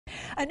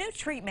A new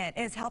treatment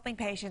is helping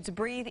patients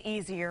breathe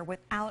easier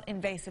without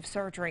invasive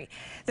surgery.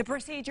 The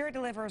procedure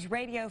delivers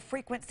radio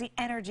frequency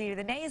energy to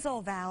the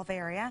nasal valve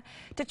area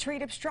to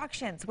treat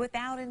obstructions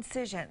without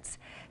incisions.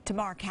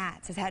 Tamar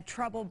Katz has had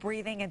trouble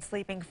breathing and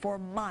sleeping for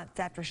months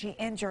after she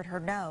injured her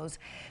nose.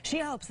 She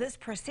hopes this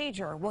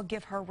procedure will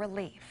give her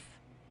relief.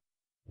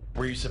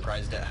 Were you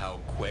surprised at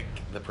how quick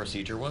the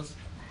procedure was?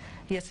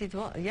 Yes, it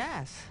was.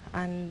 Yes,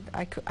 and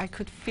I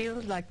could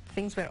feel like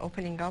things were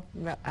opening up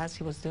as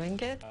he was doing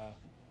it.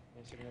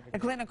 A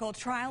clinical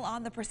trial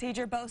on the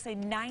procedure boasts a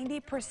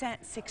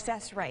 90%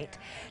 success rate.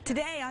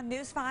 Today on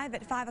News 5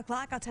 at 5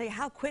 o'clock, I'll tell you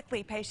how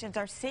quickly patients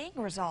are seeing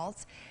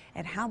results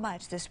and how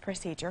much this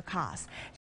procedure costs.